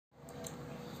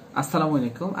আসসালামু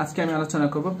আলাইকুম। আজকে আমি আলোচনা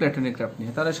করব প্ল্যাটনিক গ্রাফ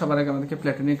নিয়ে। তাহলে সবার আগে আমাদেরকে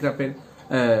প্ল্যাটনিক গ্রাফের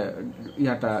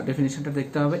ডেফিনিশনটা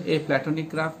দেখতে হবে। এ platonic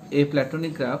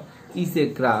graph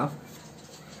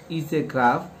is a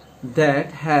graph that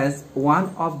has one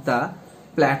of the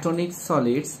platonic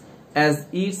solids as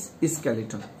its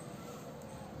skeleton.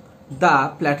 The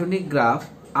Platonic graph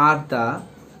are the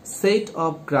set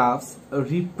of graphs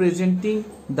representing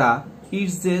the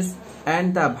edges and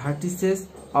the vertices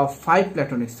of five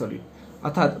Platonic solids.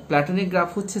 অর্থাৎ platonic graph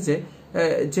হচ্ছে যে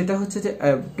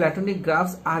platonic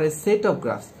grasp R A set of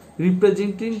grasp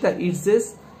representing the এডজেস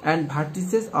and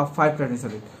vertices of five platonic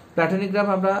solid. Platonic graph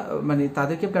আমরা মানে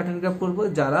তাদেরকে platonic graph বলবো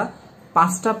যারা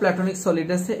পাঁচটা platonic solid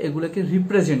আছে এগুলোকে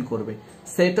রিপ্রেজেন্ট করবে।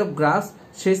 সেট অফ গ্রাফস,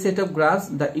 সেই set of grasp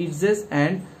the এডজেস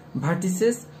and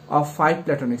vertices of five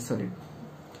platonic solid.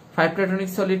 Five platonic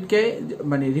সলিডকে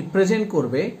মানে রিপ্রেজেন্ট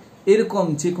করবে এরকম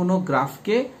যে কোনো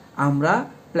গ্রাফকে আমরা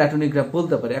প্ল্যাটনিক গ্রাফ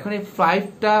বলতে পারি। এখন এই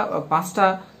পাঁচটা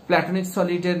প্ল্যাটনিক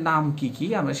সলিডের নাম কি কি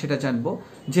আমরা সেটা জানবো,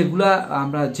 যেগুলা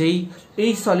আমরা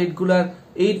এই সলিডগুলার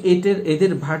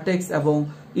এদের ভার্টেক্স এবং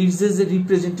এডজেস এর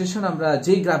রিপ্রেজেন্টেশন আমরা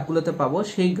যেই গ্রাফগুলোতে পাবো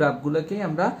সেই গ্রাফগুলোকে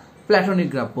আমরা প্ল্যাটনিক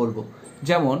গ্রাফ বলবো।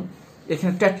 যেমন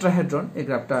এখানে টেট্রাহেড্রন, এই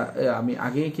গ্রাফটা আমি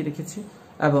আগে এঁকে রেখেছি,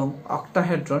 এবং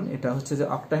অক্টাহেড্রন, এটা হচ্ছে যে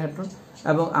অক্টাহেড্রন,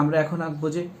 এবং আমরা এখন আঁকবো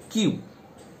যে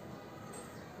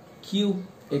কিউব।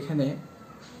 এখানে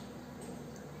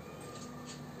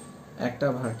একটা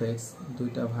ভার্টেক্স,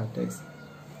 দুইটা ভার্টেক্স।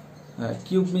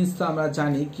 কিউব মিন্স তো আমরা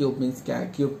জানি কিউব মিন্স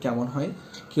কিউব কেমন হয়।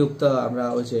 কিউব তো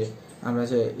আমরা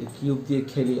যে কিউব দিয়ে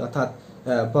খেলি, অর্থাৎ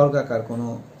বর্গাকার কোনো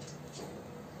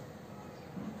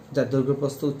যার দৈর্ঘ্য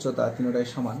প্রস্থ উচ্চতা তিনটাই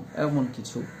সমান এমন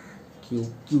কিছু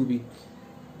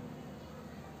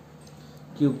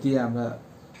কিউব দিয়ে আমরা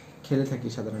খেলে থাকি,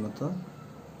 সাধারণত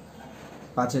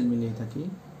পাজেল মিলিয়ে থাকি।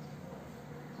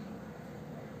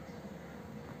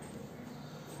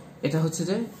 এটা হচ্ছে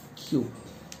যে কিউব।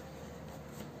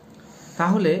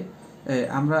 তাহলে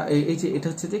আমরা এটা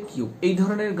হচ্ছে যে কিউব। এই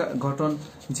ধরনের গঠন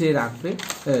যে রাখবে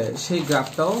সেই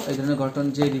গ্রাফটাও, এই ধরনের গঠন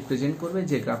যে রিপ্রেজেন্ট করবে,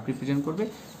 যে গ্রাফ রিপ্রেজেন্ট করবে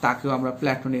তাকেও আমরা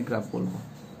প্ল্যাটনিক গ্রাফ বলবো।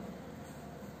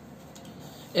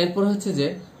 এরপর হচ্ছে যে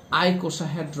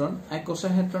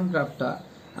আইকোসাহেড্রন গ্রাফটা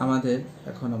আমাদের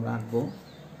এখন আমরা আঁকবো।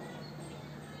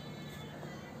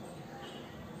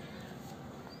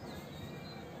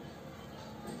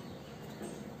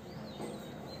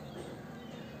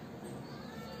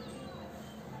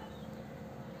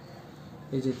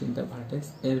 এই যে তিনটা ভার্টেক্স,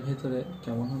 এর ভেতরে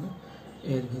কেমন হবে?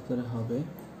 এর ভেতরে হবে,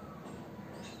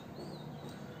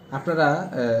 আপনারা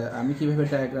আমি কিভাবে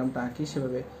ডায়াগ্রামটা আঁকি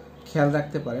সেভাবে খেয়াল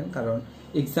রাখতে পারেন, কারণ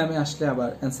এক্সামে আসলে আবার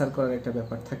অ্যান্সার করার একটা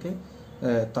ব্যাপার থাকে,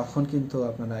 তখন কিন্তু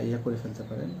আপনারা করে ফেলতে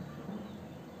পারেন।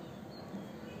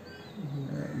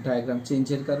 ডায়াগ্রাম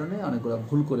চেঞ্জের কারণে অনেকগুলো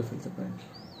ভুল করে ফেলতে পারেন।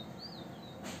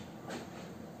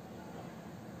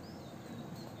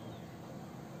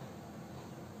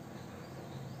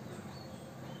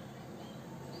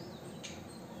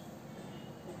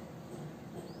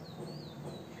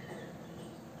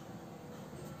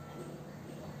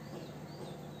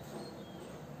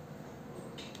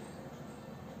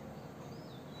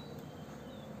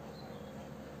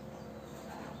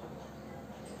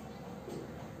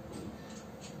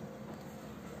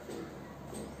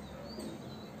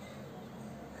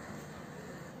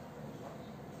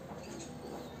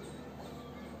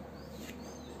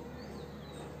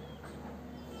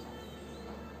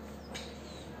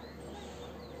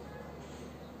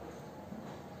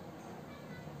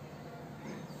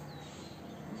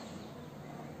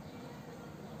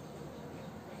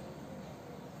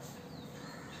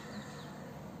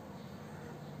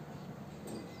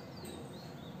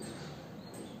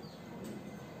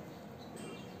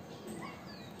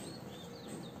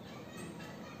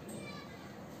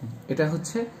 এটা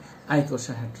হচ্ছে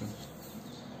আইকোসাহেড্রন।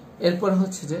 এরপর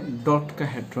হচ্ছে যে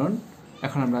ডটকাহেড্রন।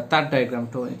 এখন আমরা তার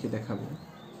ডায়াগ্রামটাও এঁকে দেখাবো।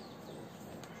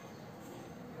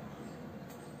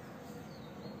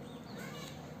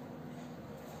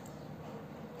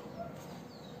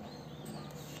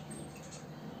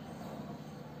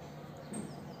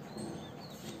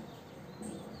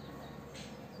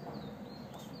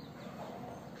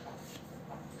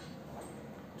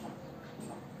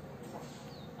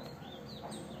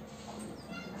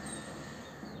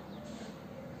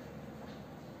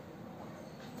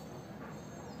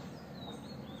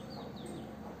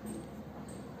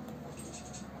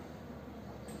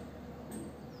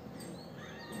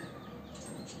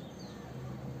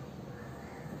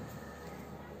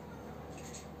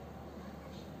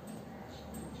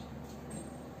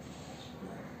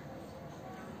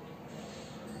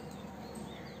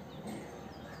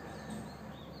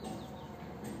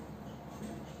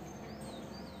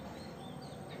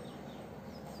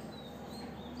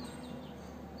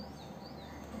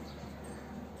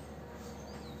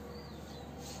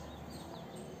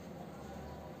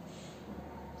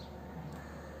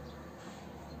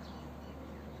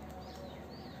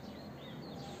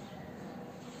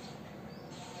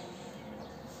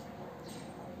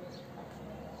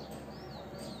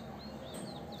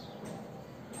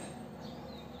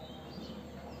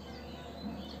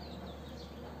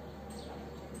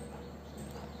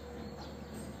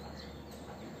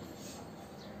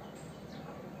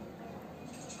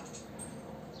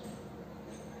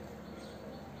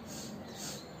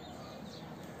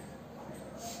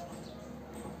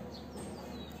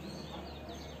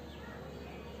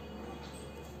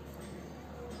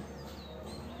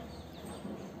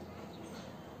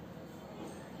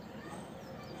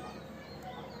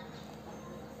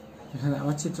 এখানে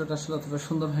আমার চিত্রটা আসলে অতটা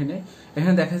সুন্দর হয় নাই।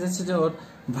 এখানে দেখা যাচ্ছে যে ওর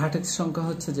ভার্টেক্স সংখ্যা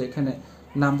হচ্ছে যে এখানে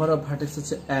নাম্বার অফ ভার্টেক্স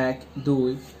হচ্ছে 1 2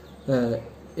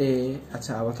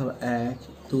 আচ্ছা অথবা 1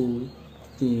 2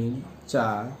 3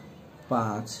 4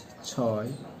 5 6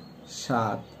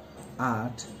 7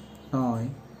 8 9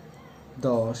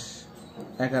 10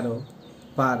 11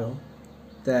 12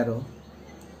 13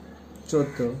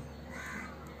 14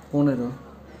 15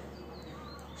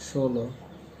 16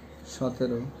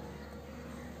 17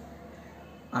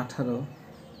 18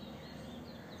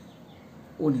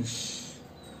 19।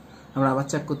 আমরা আবার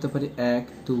চেক করতে পারি 1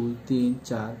 2 3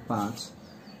 4 5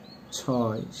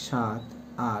 6 7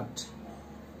 8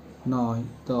 9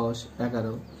 10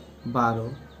 11 12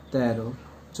 13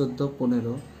 14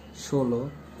 15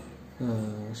 16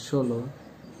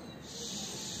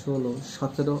 16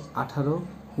 17 18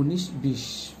 19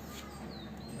 20।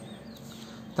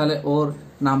 তাহলে ওর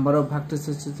নাম্বার অফ ভার্টেক্স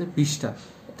হচ্ছে যে 20টা।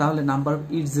 তাহলে নাম্বার অফ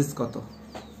এজেস কত?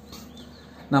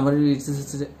 নাম্বার অফ এজেস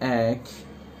হচ্ছে যে 1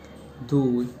 2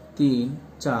 3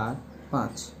 4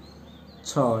 5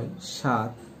 6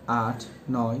 7 8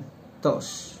 9 10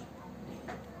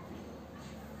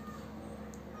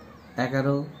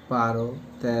 11 12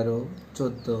 13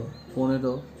 14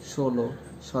 15 16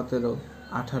 17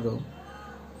 18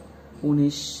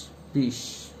 19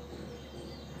 20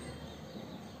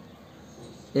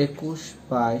 21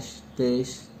 22 23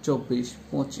 24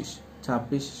 25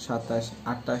 26 27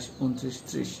 28 29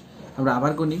 30। আমরা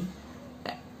আবার গুনি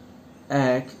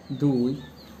 1 2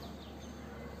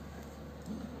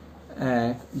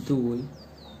 1 2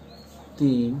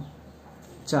 3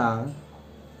 4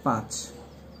 5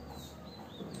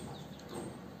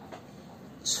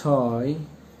 6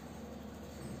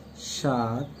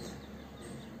 7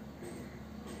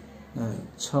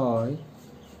 6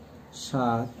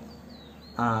 7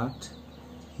 8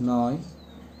 9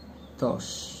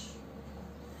 10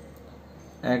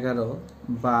 11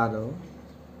 12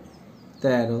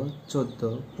 13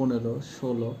 14 15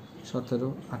 16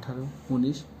 17 18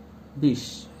 19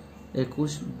 20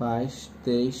 21 22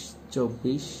 23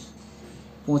 24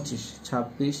 25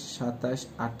 26 27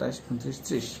 28 29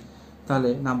 30। তাহলে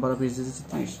নাম্বার অফ এজেস হচ্ছে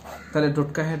 30। তাহলে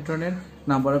ডোডেকাহেড্রনের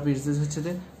নাম্বার অফ এজেস হচ্ছে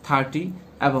যে 30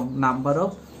 এবং নাম্বার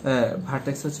অফ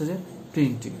ভার্টেক্স হচ্ছে যে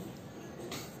 20।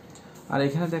 আর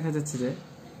এখানে দেখা যাচ্ছে যে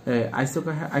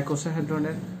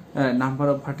আইকোসাহেড্রনের নাম্বার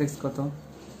অফ ভার্টেক্স কত?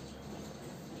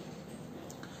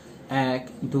 1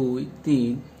 2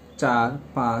 3 4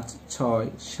 5 6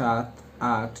 7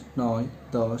 8 9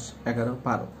 10 11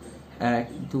 12 1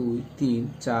 2 3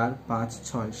 4 5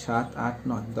 6 7 8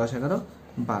 9 10 11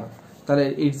 12। তাহলে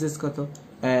এজেস কত?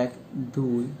 1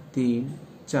 2 3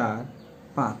 4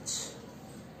 5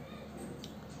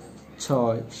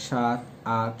 6 7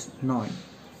 8 9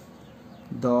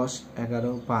 10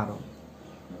 11 12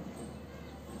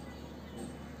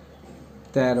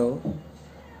 13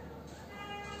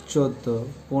 14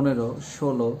 15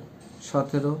 16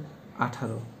 17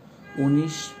 18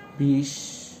 19 20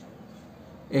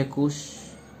 21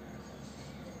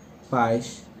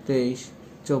 22 23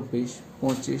 24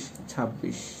 25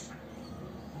 26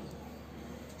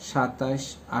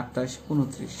 27 28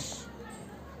 29।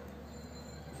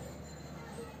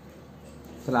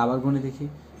 তাহলে আবার গুনে দেখি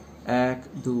 1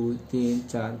 2 3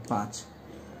 4 5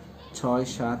 6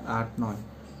 7 8 9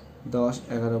 10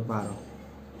 11 12।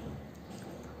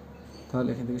 তাহলে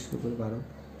এখান থেকে শুরু করে 12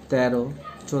 13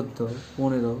 14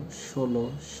 15 16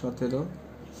 17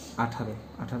 18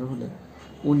 18 হলে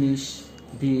 19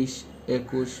 20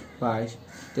 21 22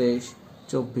 23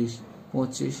 24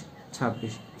 25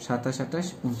 26 27 28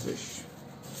 29।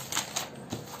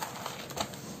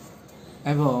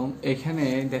 এবং এখানে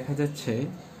দেখা যাচ্ছে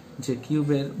যে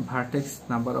কিউবের ভার্টেক্স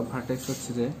নাম্বার অফ ভার্টেক্স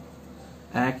হচ্ছে যে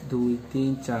 1 2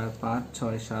 3 4 5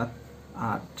 6 7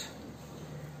 8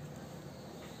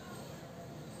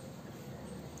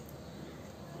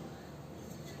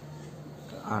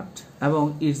 8 এবং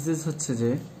এজেস হচ্ছে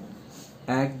যে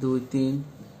 1 2 3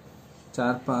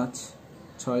 4 5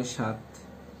 6 7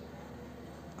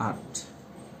 8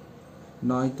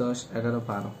 9 10 11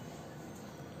 12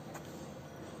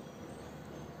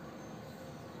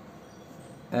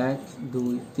 1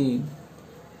 2 3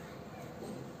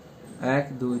 1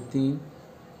 2 3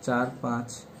 4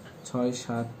 5 6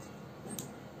 7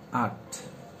 8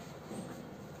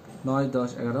 9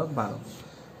 10 11 12।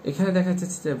 এখানে দেখা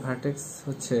যাচ্ছে যে ভার্টেক্স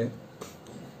হচ্ছে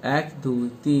 1 2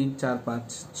 3 4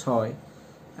 5 6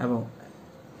 এবং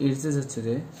এজেস হচ্ছে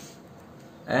যে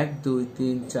 1 2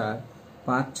 3 4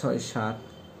 5 6 7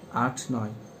 8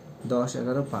 9 10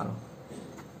 11 12।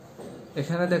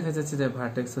 এখানে দেখা যাচ্ছে যে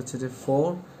ভার্টেক্স হচ্ছে যে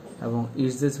 4 এবং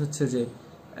এজেস হচ্ছে যে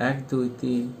 1 2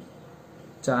 3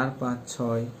 4 5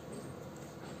 6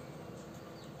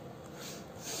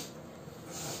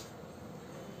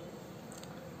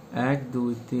 1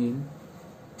 2 3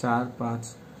 4 5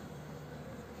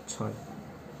 6,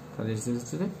 তাহলে এসে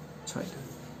হচ্ছে 6টা।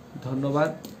 ধন্যবাদ,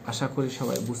 আশা করি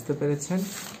সবাই বুঝতে পেরেছেন।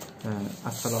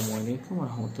 আসসালামু আলাইকুম ওয়া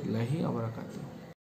রাহমাতুল্লাহি ওয়া বারাকাতুহু।